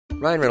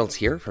Ryan Reynolds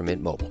here from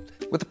Mint Mobile.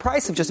 With the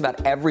price of just about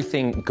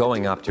everything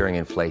going up during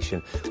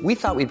inflation, we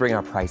thought we'd bring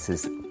our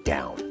prices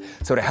down.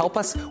 So to help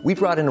us, we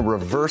brought in a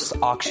reverse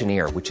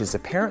auctioneer, which is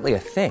apparently a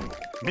thing.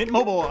 Mint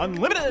Mobile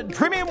Unlimited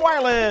Premium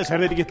Wireless. How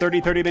to get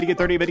 30, 30, bit to get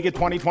 30, bit to get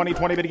 20, 20,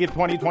 20, bit to get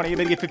 20, 20,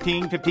 bit to get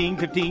 15, 15,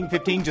 15,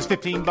 15, just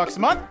 $15 a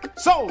month?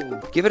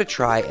 Sold! Give it a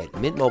try at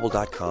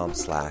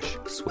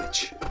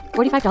mintmobile.com/switch.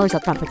 $45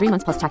 up front for 3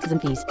 months plus taxes and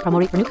fees. Promo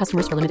rate for new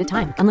customers for limited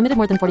time. Unlimited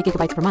more than 40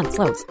 gigabytes per month.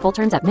 Slows full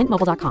terms at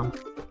mintmobile.com.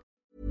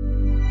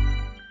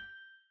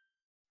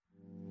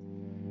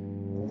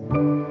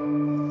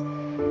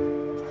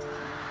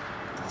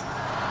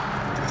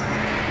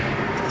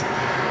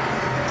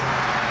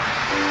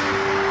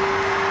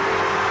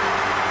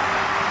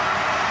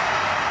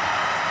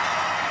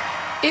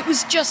 It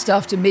was just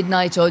after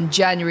midnight on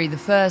January the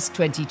 1st,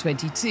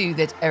 2022,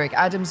 that Eric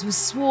Adams was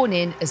sworn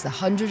in as the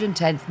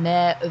 110th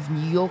Mayor of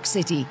New York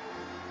City.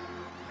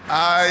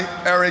 I,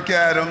 Eric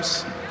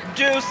Adams,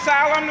 do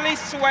solemnly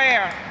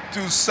swear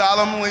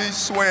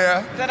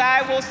that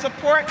I will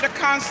support the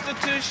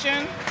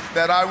Constitution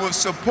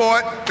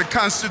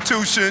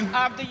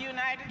of the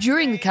United States.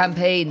 During the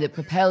campaign that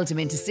propelled him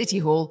into City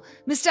Hall,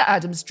 Mr.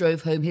 Adams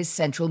drove home his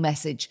central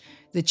message.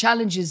 The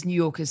challenges New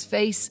Yorkers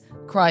face,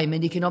 crime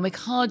and economic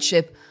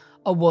hardship,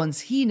 are ones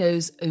he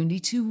knows only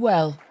too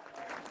well.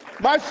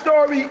 My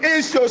story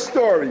is your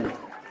story.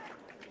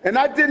 And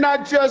I did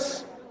not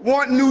just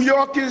want New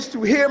Yorkers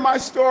to hear my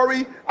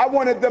story. I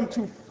wanted them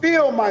to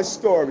feel my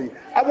story.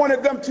 I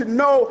wanted them to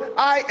know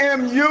I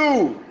am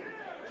you.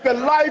 The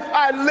life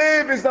I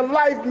live is the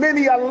life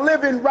many are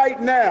living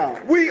right now.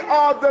 We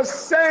are the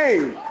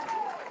same.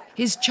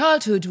 His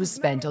childhood was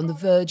spent on the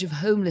verge of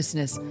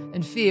homelessness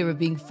and fear of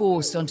being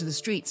forced onto the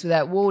streets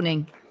without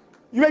warning.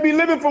 You may be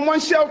living from one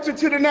shelter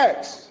to the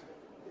next.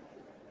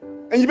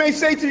 And you may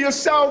say to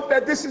yourself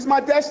that this is my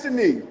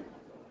destiny.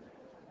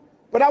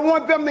 But I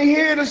want them to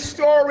hear the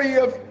story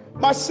of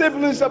my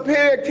siblings up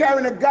here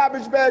carrying a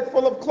garbage bag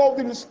full of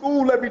clothing to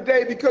school every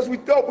day because we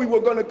thought we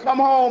were going to come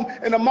home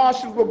and the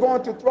marshals were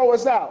going to throw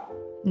us out.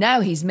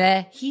 Now he's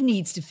mayor, he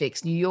needs to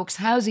fix New York's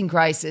housing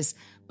crisis.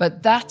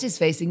 But that is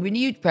facing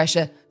renewed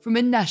pressure from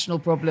a national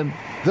problem.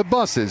 The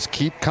buses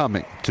keep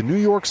coming to New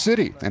York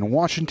City and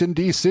Washington,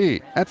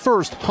 D.C. At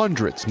first,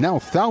 hundreds, now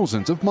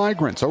thousands of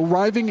migrants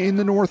arriving in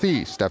the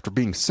Northeast after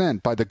being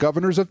sent by the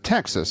governors of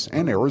Texas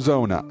and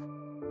Arizona.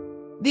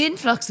 The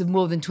influx of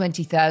more than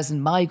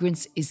 20,000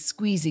 migrants is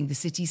squeezing the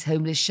city's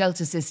homeless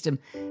shelter system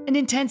and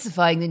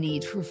intensifying the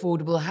need for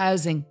affordable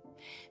housing.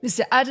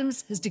 Mr.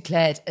 Adams has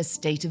declared a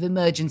state of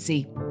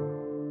emergency.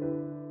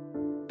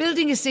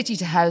 Building a city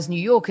to house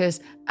New Yorkers,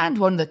 and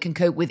one that can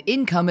cope with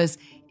incomers,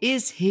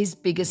 is his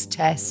biggest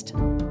test.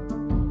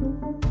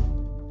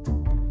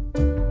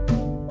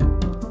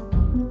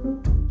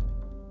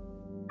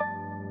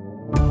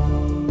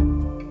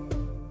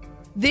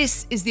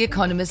 This is The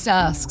Economist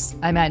Asks.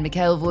 I'm Anne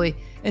McElvoy,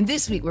 and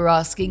this week we're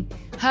asking,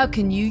 how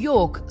can New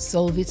York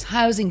solve its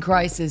housing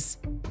crisis?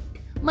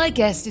 My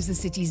guest is the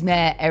city's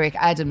mayor, Eric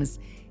Adams.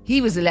 He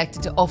was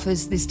elected to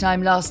office this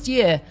time last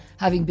year,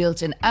 having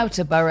built an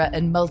outer borough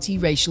and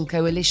multiracial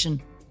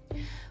coalition.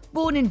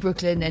 Born in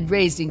Brooklyn and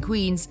raised in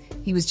Queens,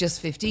 he was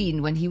just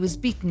 15 when he was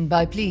beaten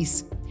by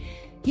police.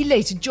 He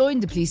later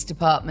joined the police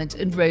department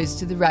and rose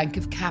to the rank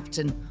of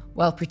captain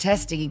while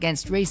protesting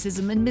against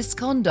racism and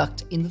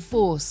misconduct in the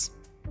force.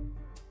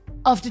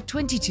 After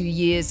 22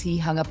 years, he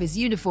hung up his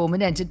uniform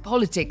and entered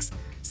politics,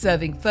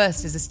 serving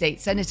first as a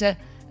state senator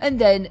and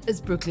then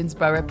as Brooklyn's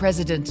borough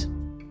president.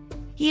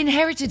 He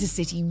inherited a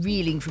city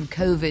reeling from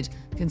COVID,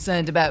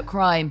 concerned about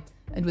crime,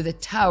 and with a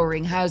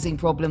towering housing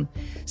problem.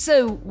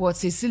 So,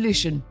 what's his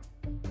solution?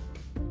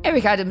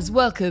 Eric Adams,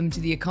 welcome to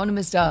The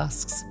Economist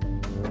Asks.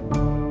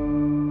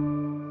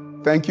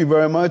 Thank you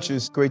very much.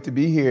 It's great to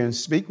be here and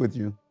speak with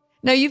you.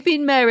 Now, you've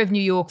been mayor of New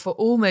York for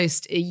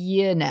almost a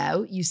year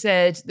now. You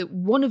said that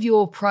one of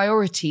your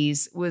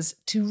priorities was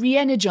to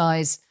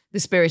re-energize the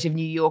spirit of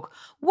New York.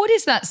 What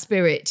is that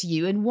spirit to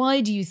you, and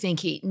why do you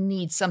think it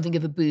needs something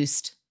of a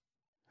boost?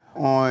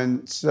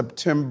 On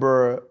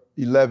September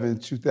 11,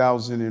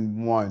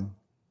 2001,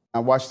 I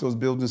watched those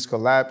buildings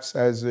collapse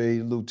as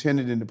a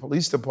lieutenant in the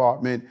police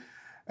department,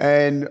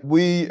 and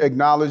we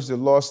acknowledged the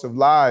loss of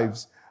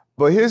lives.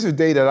 But here's the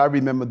day that I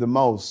remember the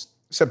most,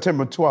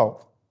 September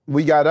 12th.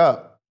 We got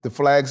up, the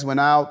flags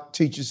went out,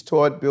 teachers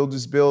taught,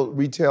 builders built,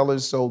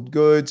 retailers sold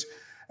goods,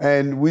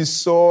 and we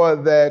saw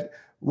that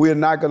we're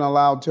not going to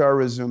allow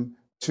terrorism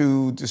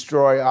to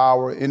destroy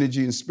our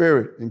energy and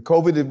spirit. And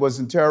COVID, it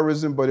wasn't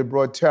terrorism, but it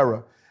brought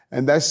terror.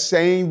 And that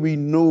same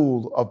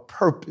renewal of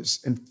purpose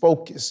and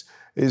focus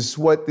is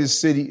what this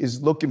city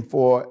is looking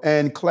for,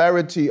 and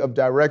clarity of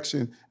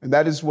direction. And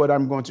that is what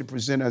I'm going to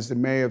present as the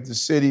mayor of the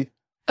city.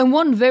 And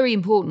one very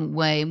important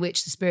way in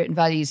which the spirit and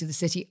values of the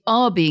city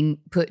are being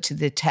put to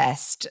the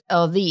test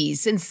are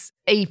these. Since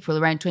April,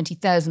 around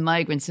 20,000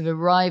 migrants have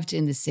arrived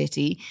in the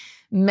city.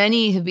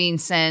 Many have been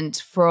sent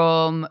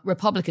from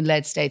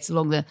Republican-led states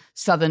along the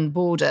southern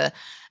border.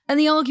 And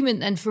the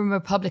argument then from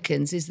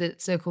Republicans is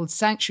that so-called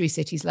sanctuary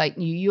cities like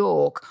New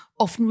York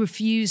often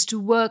refuse to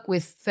work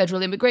with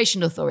federal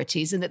immigration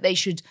authorities and that they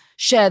should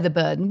share the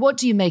burden. What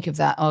do you make of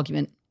that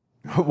argument?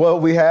 Well,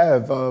 we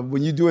have.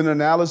 When you do an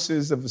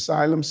analysis of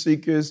asylum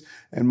seekers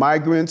and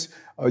migrants,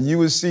 you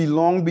will see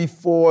long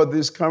before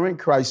this current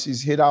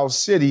crisis hit our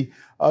city,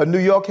 New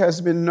York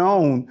has been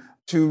known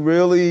to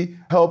really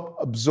help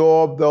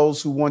absorb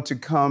those who want to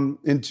come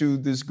into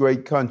this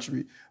great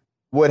country.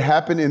 What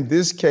happened in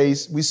this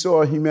case, we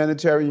saw a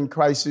humanitarian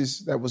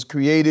crisis that was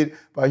created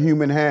by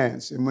human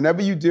hands. And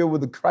whenever you deal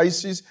with a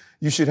crisis,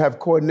 you should have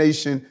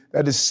coordination.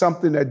 That is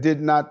something that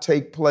did not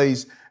take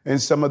place in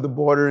some of the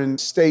bordering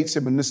states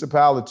and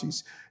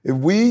municipalities. If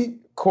we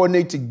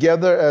coordinate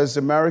together as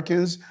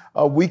Americans,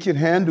 we can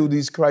handle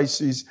these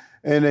crises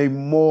in a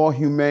more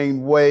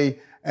humane way.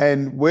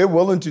 And we're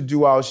willing to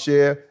do our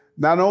share,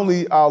 not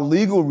only our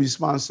legal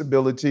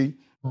responsibility,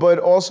 but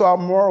also our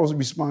moral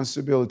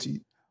responsibility.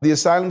 The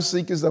asylum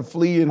seekers are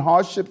fleeing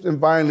hardships and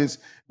violence.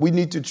 We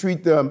need to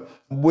treat them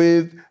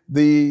with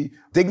the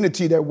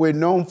dignity that we're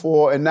known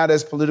for and not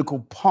as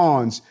political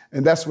pawns.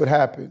 And that's what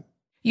happened.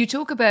 You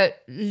talk about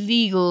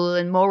legal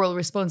and moral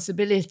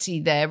responsibility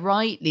there,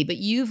 rightly, but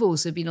you've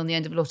also been on the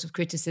end of a lot of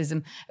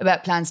criticism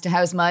about plans to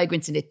house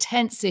migrants in a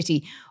tent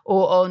city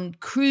or on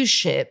cruise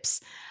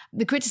ships.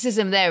 The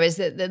criticism there is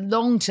that the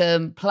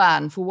long-term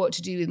plan for what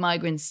to do with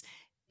migrants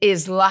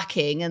is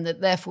lacking and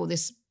that therefore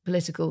this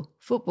political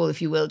football,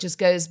 if you will, just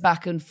goes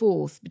back and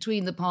forth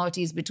between the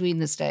parties, between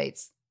the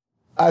states.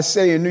 I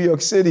say in New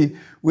York City,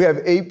 we have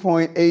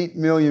 8.8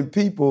 million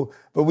people,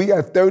 but we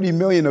got 30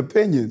 million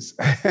opinions.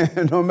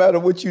 And no matter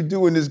what you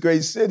do in this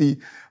great city,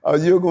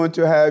 you're going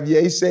to have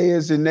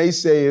yaysayers and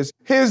naysayers.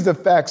 Here's the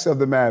facts of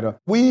the matter.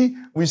 We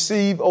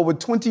received over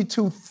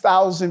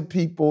 22,000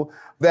 people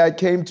that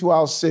came to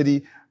our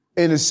city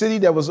in a city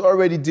that was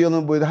already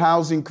dealing with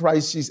housing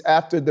crises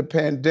after the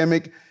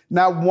pandemic.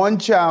 Not one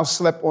child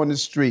slept on the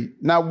street.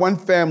 Not one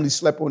family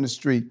slept on the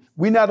street.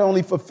 We not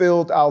only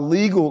fulfilled our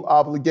legal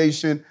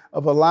obligation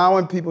of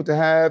allowing people to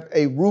have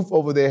a roof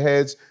over their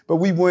heads, but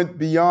we went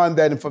beyond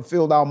that and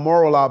fulfilled our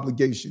moral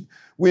obligation.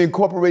 We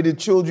incorporated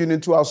children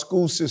into our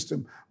school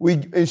system.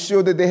 We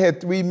ensured that they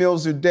had 3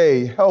 meals a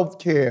day, health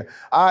care,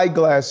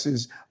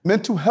 eyeglasses,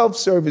 mental health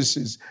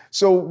services.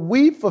 So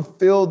we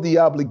fulfilled the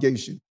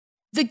obligation.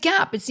 The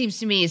gap, it seems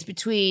to me, is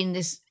between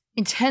this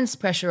intense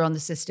pressure on the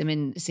system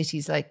in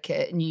cities like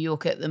New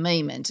York at the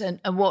moment and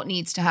what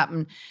needs to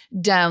happen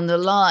down the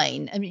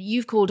line. I mean,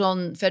 you've called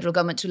on federal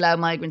government to allow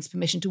migrants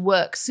permission to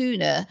work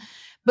sooner,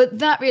 but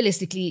that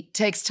realistically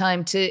takes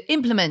time to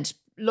implement.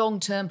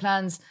 Long-term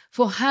plans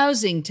for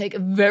housing take a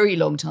very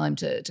long time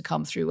to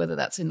come through, whether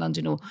that's in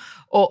London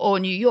or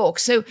New York.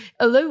 So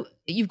although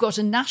you've got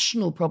a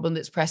national problem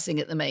that's pressing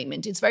at the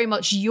moment, it's very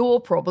much your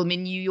problem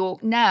in New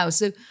York now.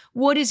 So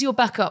what is your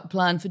backup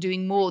plan for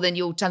doing more than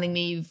you're telling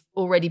me you've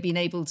already been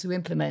able to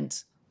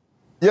implement?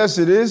 Yes,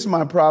 it is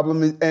my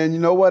problem. And you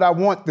know what? I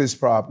want this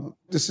problem.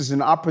 This is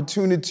an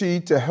opportunity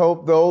to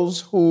help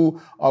those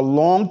who are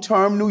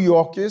long-term New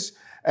Yorkers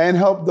and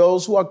help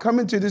those who are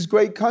coming to this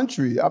great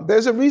country.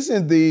 There's a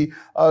reason the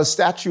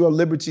Statue of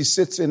Liberty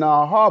sits in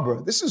our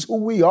harbor. This is who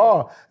we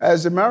are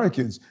as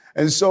Americans.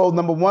 And so,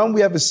 number one,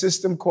 we have a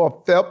system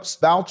called Phelps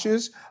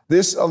vouchers.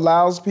 This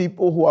allows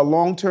people who are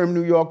long-term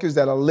New Yorkers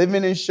that are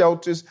living in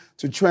shelters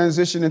to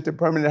transition into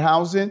permanent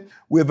housing.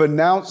 We've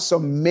announced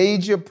some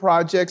major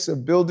projects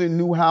of building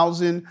new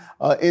housing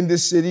in the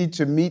city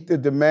to meet the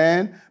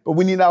demand. But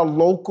we need our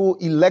local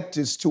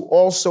electeds to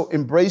also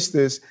embrace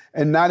this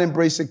and not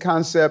embrace the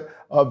concept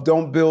of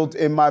don't build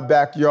in my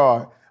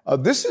backyard.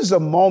 This is a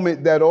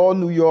moment that all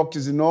New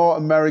Yorkers and all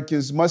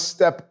Americans must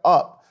step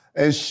up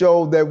and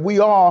show that we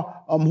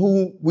are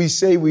who we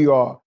say we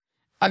are.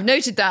 I've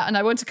noted that, and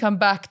I want to come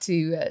back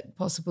to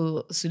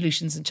possible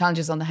solutions and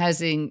challenges on the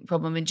housing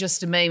problem in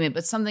just a moment.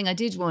 But something I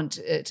did want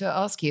to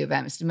ask you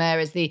about, Mr. Mayor,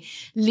 is the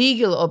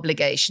legal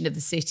obligation of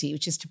the city,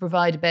 which is to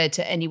provide a bed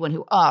to anyone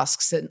who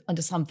asks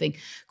under something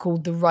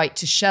called the right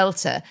to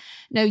shelter.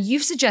 Now,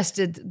 you've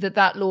suggested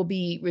that law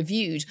be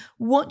reviewed.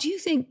 What do you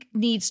think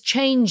needs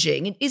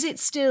changing? And is it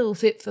still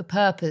fit for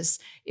purpose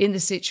in the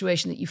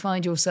situation that you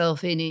find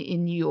yourself in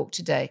New York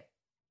today?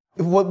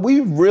 What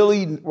we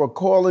really were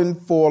calling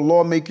for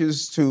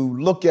lawmakers to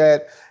look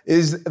at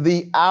is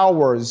the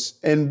hours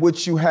in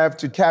which you have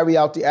to carry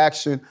out the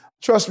action.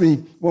 Trust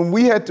me, when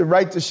we had the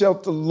right to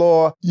shelter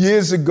law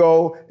years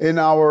ago in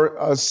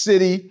our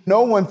city,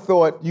 no one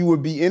thought you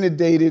would be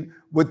inundated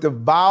with the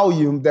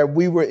volume that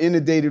we were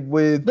inundated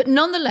with. But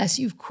nonetheless,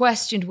 you've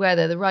questioned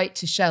whether the right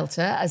to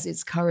shelter, as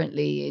it's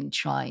currently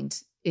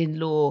enshrined in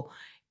law,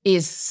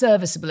 is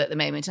serviceable at the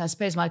moment. And I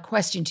suppose my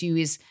question to you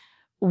is,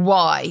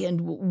 why?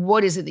 And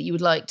what is it that you would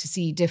like to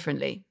see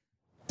differently?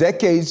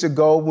 Decades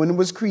ago, when it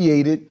was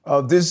created,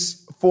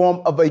 this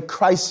form of a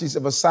crisis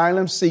of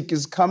asylum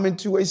seekers coming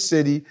to a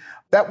city,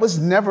 that was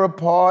never a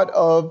part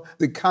of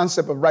the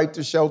concept of right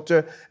to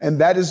shelter. And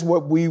that is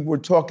what we were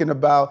talking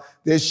about.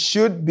 There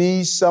should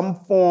be some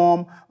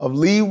form of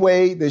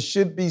leeway. There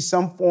should be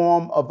some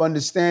form of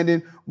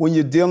understanding when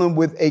you're dealing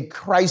with a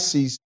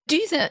crisis. Do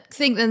you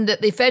think then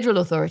that the federal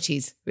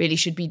authorities really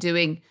should be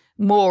doing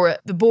more at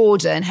the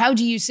border? And how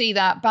do you see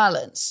that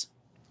balance?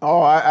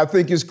 Oh, I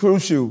think it's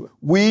crucial.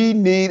 We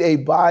need a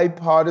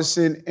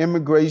bipartisan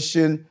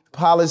immigration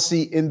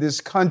policy in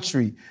this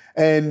country.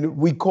 And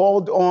we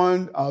called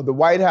on the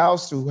White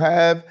House to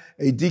have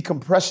a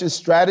decompression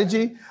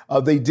strategy.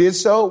 They did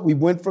so. We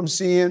went from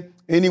seeing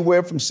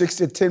anywhere from 6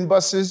 to 10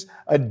 buses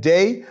a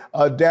day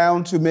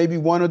down to maybe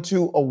 1 or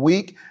 2 a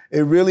week.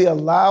 It really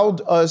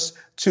allowed us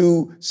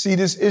to see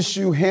this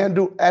issue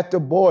handled at the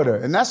border.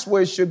 And that's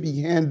where it should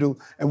be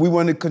handled. And we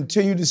want to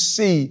continue to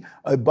see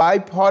a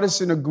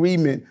bipartisan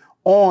agreement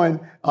on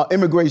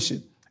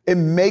immigration. It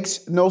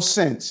makes no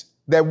sense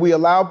that we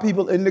allow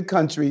people in the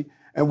country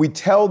and we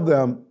tell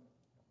them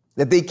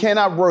that they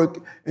cannot work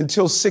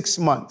until 6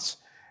 months,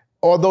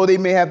 although they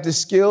may have the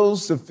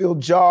skills to fill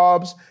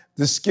jobs,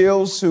 the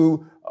skills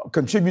to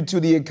contribute to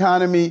the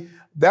economy.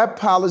 That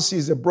policy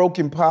is a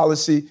broken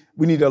policy.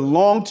 We need a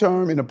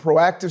long-term and a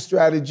proactive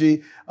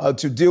strategy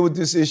to deal with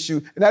this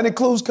issue. And that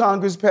includes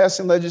Congress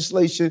passing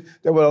legislation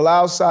that would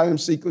allow asylum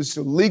seekers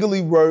to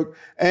legally work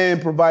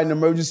and provide an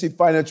emergency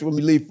financial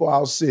relief for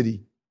our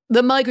city.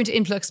 The migrant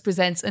influx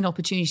presents an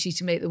opportunity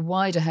to make the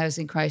wider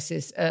housing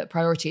crisis a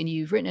priority. And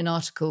you've written an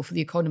article for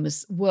The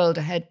Economist's World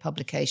Ahead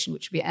publication,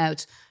 which will be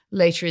out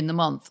later in the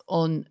month,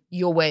 on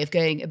your way of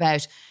going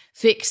about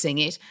fixing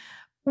it.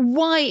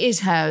 Why is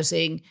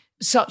housing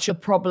such a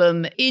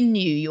problem in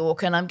New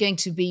York? And I'm going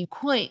to be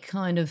quite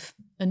kind of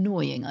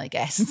annoying, I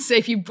guess. And so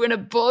if you want to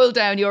boil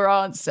down your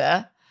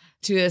answer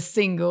to a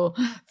single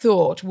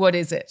thought, what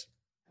is it?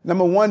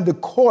 Number one, the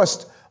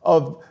cost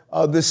of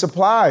the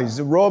supplies,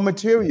 the raw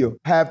material,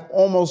 have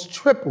almost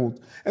tripled.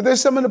 And there's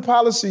some of the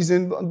policies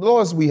and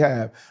laws we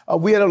have.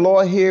 We had a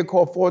law here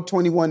called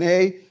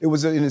 421A. It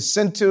was an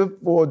incentive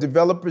for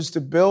developers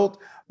to build.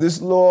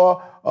 This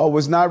law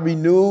was not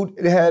renewed.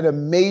 It had a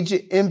major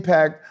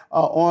impact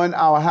on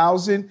our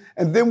housing.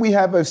 And then we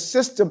have a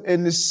system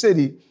in the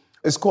city.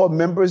 It's called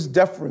members'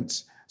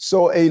 deference.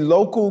 So a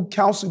local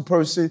council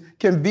person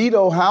can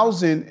veto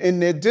housing in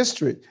their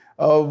district.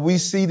 We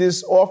see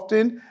this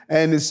often,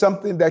 and it's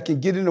something that can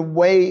get in the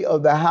way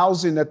of the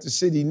housing that the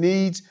city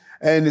needs.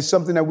 And it's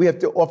something that we have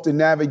to often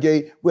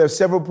navigate. We have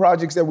several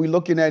projects that we're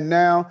looking at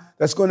now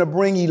that's going to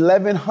bring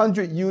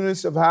 1,100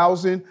 units of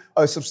housing.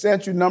 A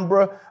substantial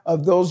number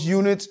of those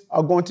units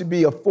are going to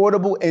be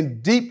affordable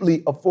and deeply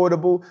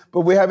affordable.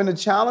 But we're having a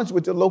challenge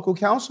with the local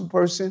council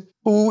person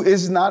who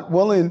is not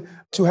willing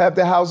to have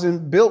the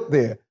housing built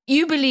there.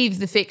 You believe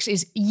the fix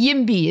is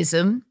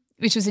YIMBYism,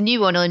 which was a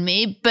new one on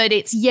me, but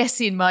it's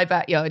yes in my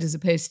backyard as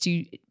opposed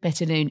to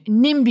better known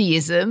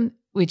NIMBYism,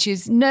 which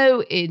is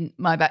no in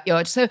my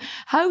backyard. So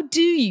how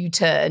do you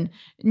turn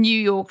New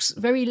York's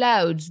very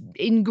loud,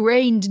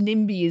 ingrained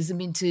NIMBYism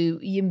into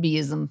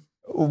YIMBYism?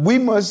 We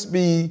must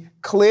be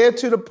clear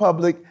to the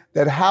public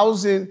that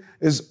housing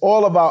is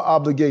all of our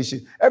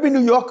obligation. Every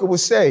New Yorker would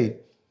say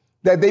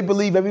that they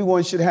believe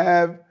everyone should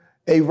have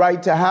a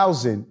right to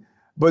housing,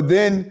 but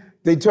then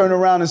they turn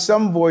around in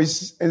some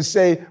voice and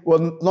say,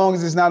 well, as long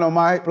as it's not on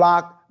my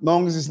block,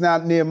 long as it's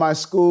not near my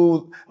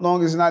school,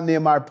 long as it's not near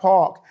my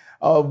park.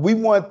 We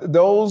want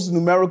those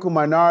numerical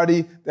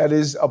minority that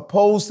is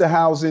opposed to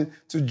housing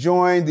to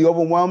join the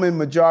overwhelming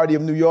majority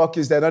of New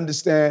Yorkers that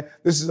understand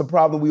this is a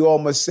problem we all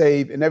must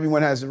save and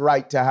everyone has a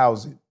right to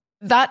housing.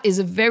 That is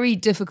a very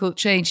difficult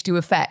change to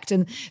effect.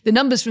 And the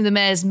numbers from the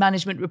mayor's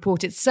management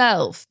report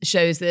itself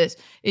shows that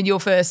in your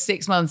first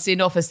 6 months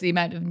in office, the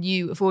amount of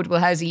new affordable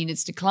housing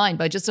units declined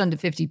by just under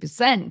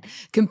 50%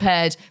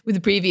 compared with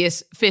the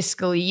previous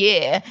fiscal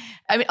year.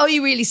 I mean, are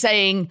you really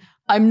saying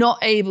I'm not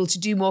able to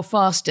do more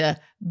faster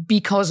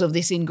because of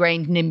this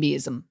ingrained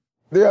NIMBYism?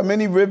 There are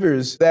many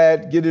rivers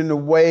that get in the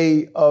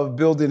way of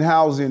building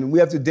housing, and we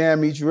have to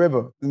dam each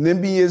river.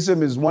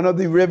 NIMBYism is one of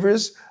the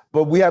rivers,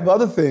 but we have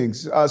other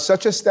things,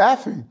 such as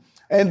staffing.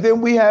 And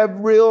then we have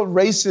real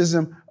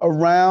racism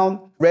around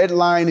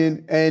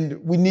redlining,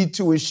 and we need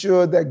to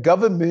ensure that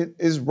government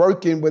is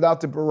working without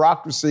the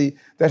bureaucracy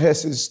that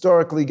has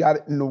historically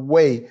got in the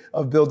way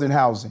of building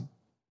housing.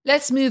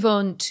 Let's move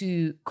on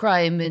to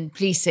crime and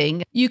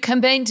policing. You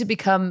campaigned to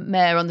become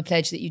mayor on the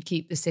pledge that you'd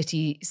keep the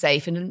city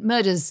safe, and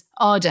murders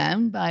are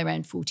down by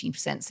around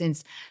 14%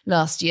 since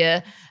last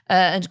year,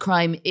 and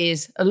crime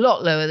is a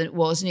lot lower than it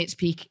was in its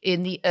peak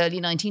in the early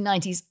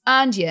 1990s.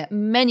 And yet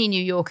many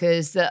New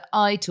Yorkers that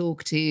I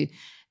talk to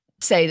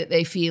say that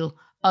they feel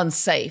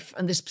unsafe,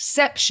 and this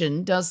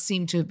perception does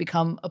seem to have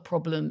become a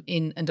problem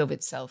in and of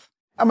itself.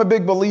 I'm a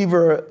big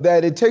believer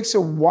that it takes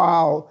a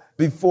while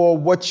before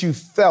what you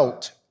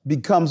felt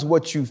becomes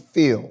what you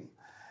feel.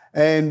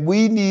 And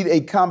we need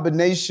a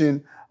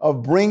combination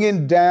of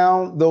bringing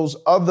down those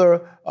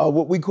other,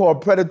 what we call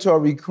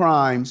predatory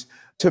crimes,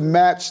 to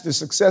match the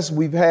success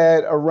we've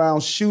had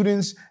around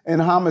shootings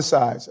and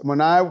homicides. When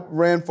I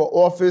ran for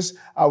office,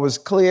 I was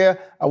clear.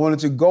 I wanted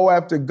to go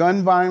after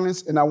gun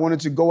violence, and I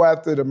wanted to go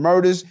after the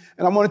murders,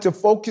 and I wanted to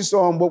focus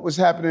on what was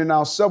happening in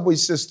our subway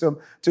system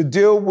to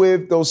deal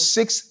with those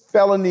 6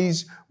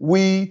 felonies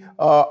we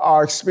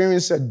are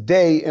experiencing a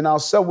day in our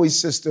subway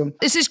system.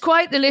 This is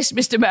quite the list,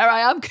 Mr. Mayor. I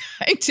am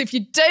going to, if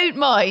you don't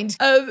mind,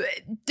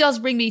 it does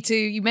bring me to,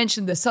 you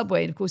mentioned the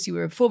subway, and of course you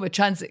were a former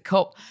transit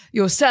cop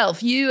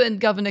yourself. You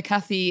and Governor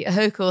Kathy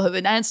Hochul have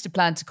announced a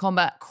plan to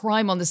combat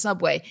crime on the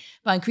subway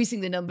by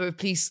increasing the number of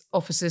police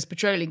officers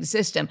patrolling the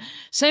system.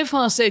 So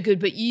far, so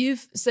good, but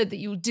you've said that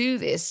you'll do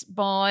this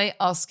by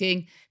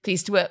asking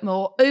police to work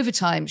more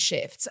overtime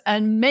shifts.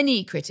 And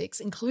many critics,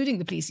 including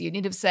the police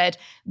union, have said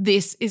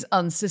this is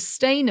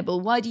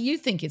unsustainable. Why do you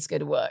think it's going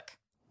to work?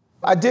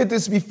 I did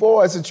this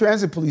before as a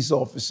transit police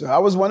officer. I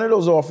was one of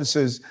those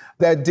officers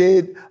that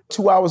did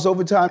 2 hours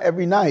overtime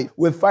every night.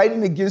 We're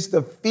fighting against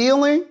the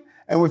feeling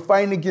and we're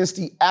fighting against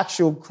the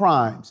actual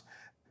crimes.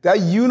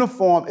 That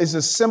uniform is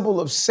a symbol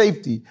of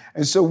safety.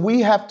 And so we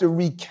have to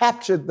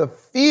recapture the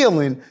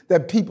feeling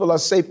that people are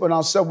safe on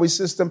our subway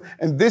system.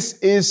 And this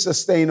is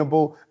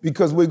sustainable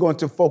because we're going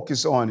to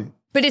focus on it.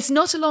 But it's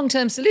not a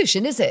long-term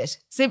solution, is it?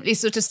 Simply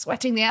sort of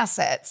sweating the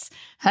assets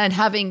and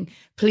having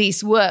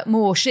police work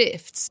more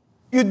shifts.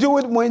 You do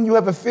it when you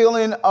have a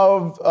feeling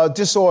of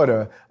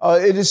disorder.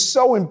 It is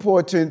so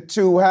important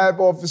to have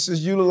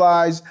officers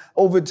utilize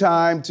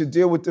overtime to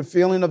deal with the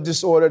feeling of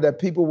disorder that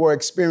people were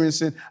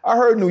experiencing. I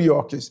heard New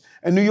Yorkers,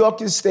 and New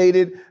Yorkers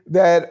stated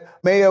that,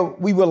 Mayor,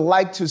 we would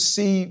like to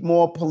see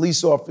more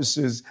police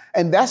officers.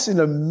 And that's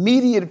an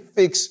immediate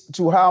fix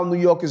to how New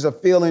Yorkers are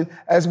feeling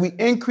as we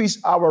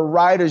increase our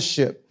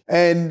ridership.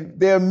 And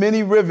there are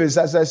many rivers,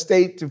 as I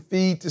state, to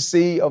feed the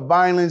sea of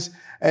violence.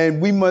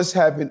 And we must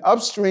have an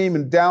upstream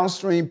and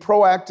downstream,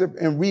 proactive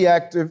and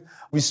reactive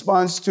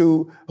response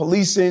to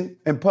policing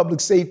and public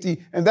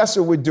safety. And that's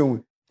what we're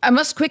doing. I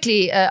must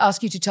quickly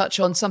ask you to touch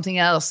on something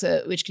else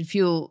which can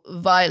fuel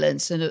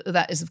violence. And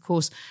that is, of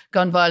course,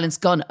 gun violence,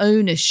 gun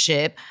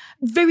ownership.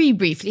 Very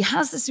briefly,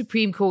 has the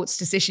Supreme Court's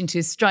decision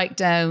to strike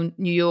down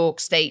New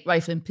York State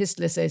Rifle and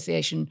Pistol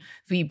Association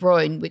v.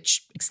 Broin,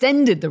 which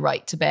extended the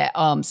right to bear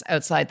arms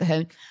outside the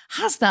home,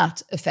 has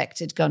that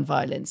affected gun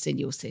violence in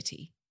your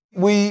city?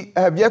 We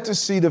have yet to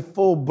see the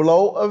full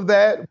blow of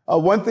that.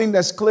 One thing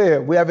that's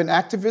clear, we have an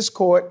activist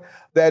court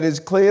that is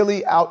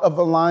clearly out of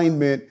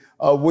alignment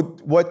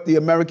with what the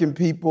American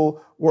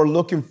people were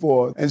looking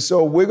for. And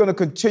so we're going to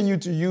continue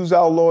to use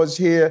our laws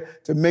here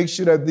to make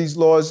sure that these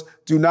laws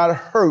do not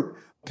hurt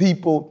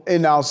people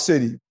in our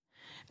city.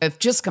 I've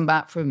just come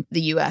back from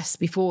the US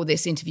before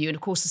this interview. And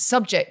of course, the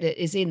subject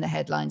that is in the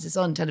headlines, is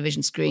on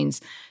television screens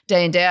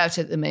day in, day out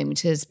at the moment,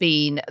 has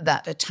been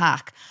that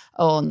attack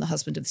on the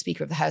husband of the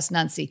Speaker of the House,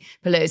 Nancy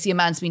Pelosi. A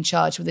man's been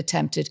charged with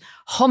attempted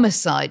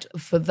homicide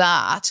for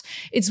that.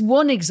 It's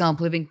one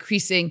example of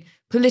increasing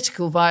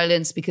political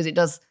violence because it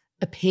does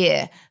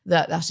appear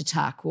that that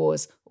attack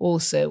was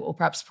also, or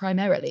perhaps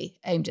primarily,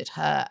 aimed at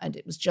her. And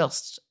it was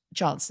just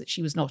chance that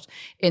she was not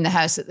in the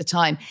House at the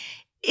time.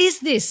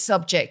 Is this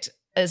subject,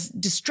 as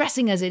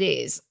distressing as it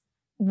is,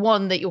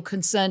 one that you're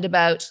concerned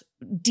about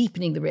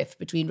deepening the rift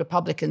between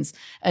Republicans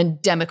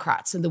and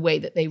Democrats and the way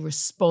that they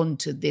respond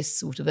to this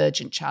sort of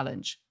urgent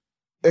challenge?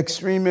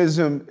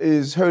 Extremism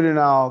is hurting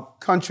our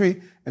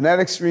country, and that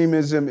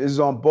extremism is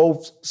on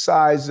both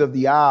sides of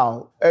the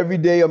aisle. Every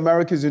day,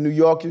 Americans and New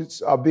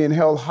Yorkers are being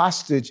held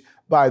hostage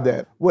by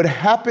that. What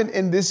happened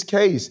in this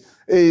case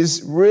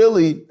is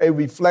really a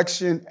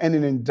reflection and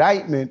an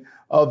indictment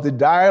of the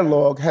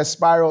dialogue has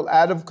spiraled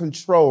out of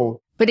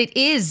control. But it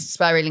is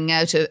spiraling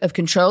out of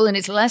control, and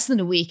it's less than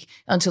a week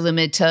until the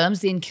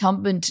midterms. The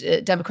incumbent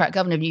Democrat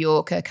governor of New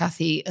York,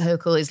 Kathy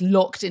Hochul, is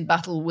locked in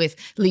battle with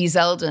Lee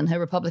Zeldin, her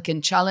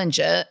Republican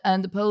challenger,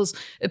 and the polls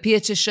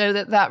appear to show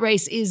that that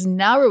race is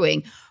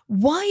narrowing.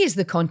 Why is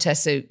the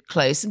contest so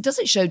close, and does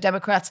it show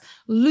Democrats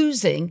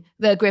losing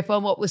their grip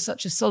on what was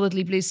such a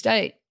solidly blue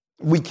state?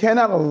 We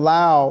cannot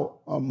allow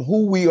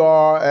who we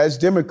are as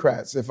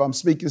Democrats, if I'm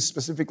speaking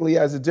specifically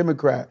as a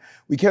Democrat,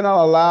 we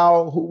cannot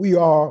allow who we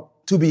are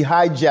to be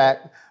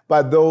hijacked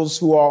by those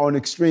who are on the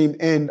extreme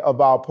end of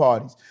our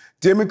parties.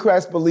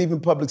 Democrats believe in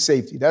public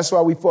safety. That's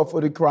why we fought for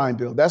the crime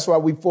bill. That's why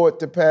we fought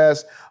to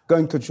pass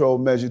gun control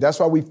measures. That's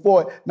why we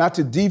fought not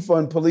to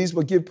defund police,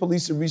 but give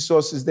police the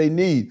resources they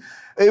need.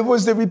 It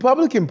was the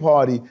Republican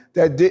Party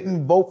that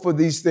didn't vote for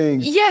these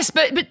things. Yes,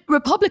 but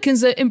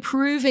Republicans are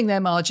improving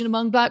their margin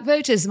among black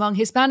voters, among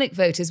Hispanic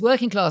voters,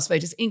 working class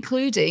voters,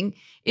 including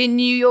in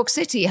New York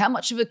City. How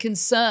much of a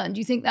concern do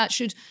you think that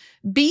should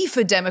be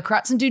for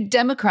Democrats? And do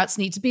Democrats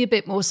need to be a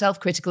bit more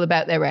self-critical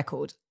about their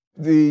record?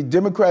 The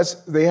Democrats,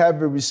 they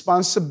have a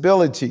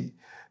responsibility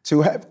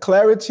to have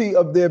clarity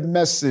of their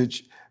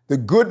message, the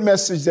good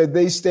message that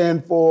they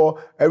stand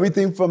for,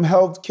 everything from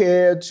health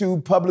care to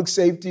public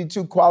safety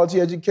to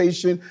quality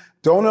education.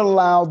 Don't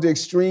allow the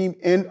extreme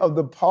end of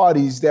the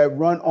parties that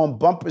run on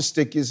bumper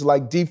stickers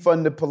like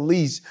defund the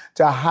police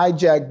to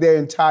hijack their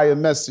entire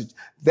message.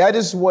 That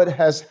is what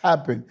has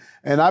happened.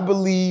 And I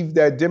believe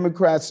that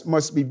Democrats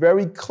must be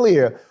very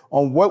clear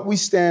on what we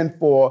stand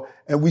for.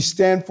 And we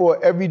stand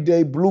for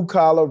everyday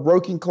blue-collar,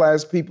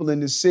 working-class people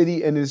in the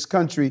city and in this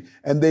country.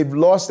 And they've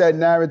lost that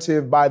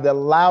narrative by the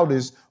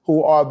loudest,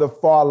 who are the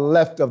far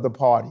left of the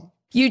party.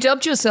 You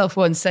dubbed yourself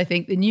once, I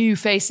think, the new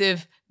face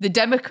of the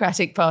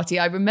Democratic Party.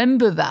 I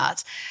remember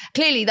that.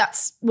 Clearly,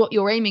 that's what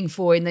you're aiming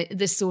for in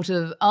this sort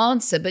of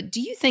answer. But do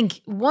you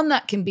think, one,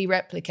 that can be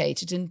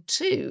replicated, and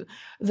two,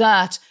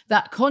 that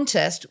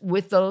contest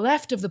with the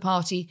left of the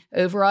party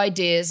over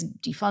ideas,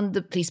 defund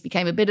the police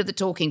became a bit of the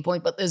talking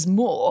point, but there's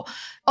more.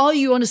 Are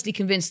you honestly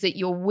convinced that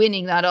you're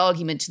winning that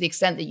argument to the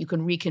extent that you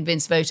can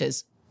reconvince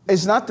voters?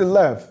 It's not the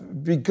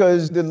left,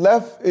 because the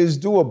left is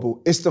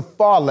doable. It's the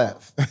far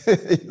left.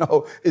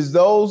 It's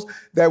those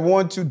that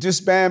want to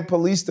disband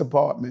police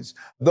departments,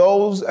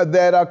 those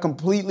that are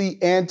completely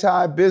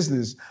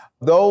anti-business,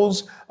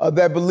 those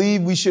that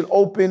believe we should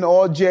open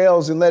all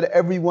jails and let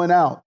everyone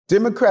out.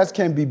 Democrats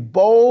can be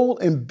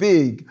bold and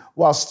big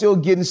while still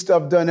getting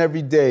stuff done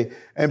every day.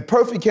 And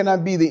perfect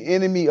cannot be the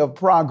enemy of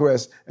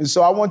progress. And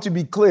so I want to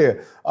be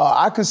clear.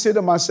 I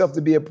consider myself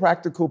to be a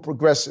practical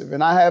progressive,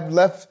 and I have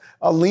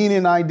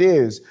left-leaning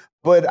ideas.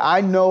 But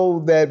I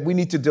know that we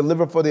need to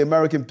deliver for the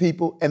American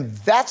people. And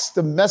that's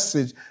the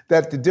message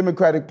that the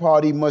Democratic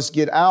Party must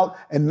get out,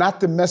 and not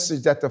the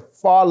message that the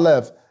far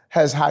left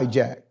has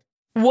hijacked.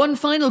 One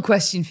final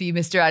question for you,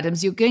 Mr.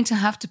 Adams. You're going to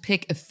have to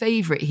pick a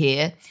favorite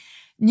here.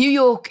 New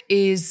York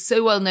is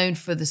so well known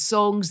for the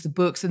songs, the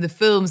books, and the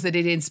films that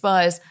it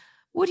inspires.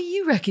 What do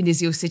you reckon is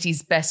your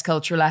city's best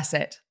cultural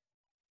asset?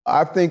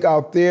 I think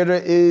our theater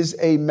is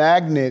a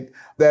magnet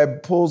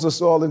that pulls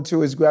us all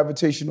into its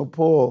gravitational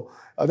pull.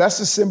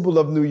 That's a symbol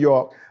of New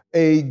York,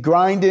 a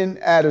grinding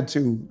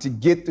attitude to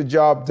get the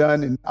job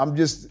done. And I'm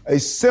just a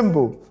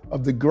symbol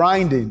of the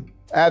grinding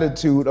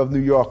attitude of New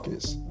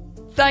Yorkers.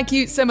 Thank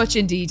you so much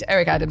indeed,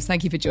 Eric Adams.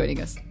 Thank you for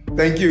joining us.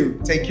 Thank you.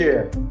 Take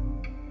care.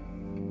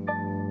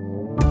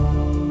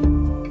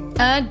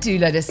 And do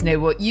let us know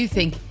what you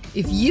think.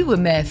 If you were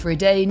mayor for a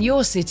day in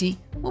your city,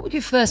 what would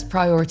your first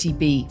priority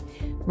be?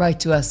 Write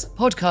to us,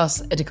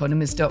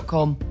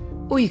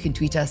 podcasts@economist.com, or you can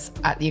tweet us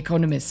 @The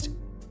Economist.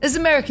 As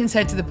Americans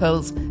head to the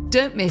polls,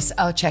 don't miss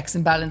our Checks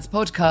and Balance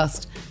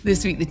podcast.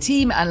 This week, the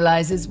team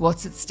analyses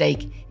what's at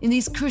stake in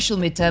these crucial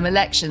midterm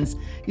elections.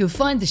 You'll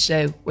find the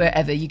show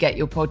wherever you get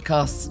your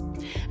podcasts.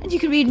 And you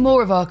can read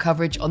more of our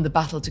coverage on the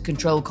battle to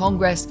control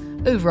Congress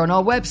over on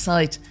our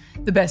website.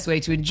 The best way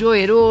to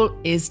enjoy it all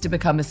is to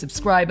become a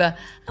subscriber,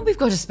 and we've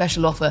got a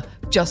special offer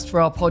just for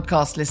our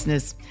podcast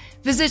listeners.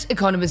 Visit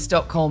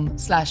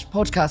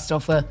economist.com/podcast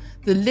offer.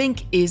 The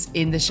link is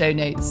in the show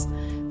notes.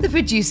 The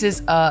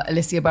producers are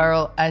Alicia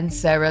Burrell and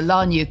Sarah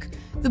Larnuk.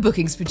 The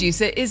bookings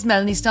producer is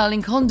Melanie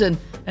Starling-Condon,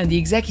 and the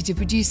executive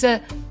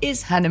producer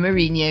is Hannah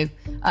Mourinho.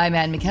 I'm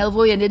Anne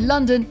McElvoy, and in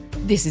London,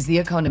 this is The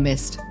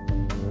Economist.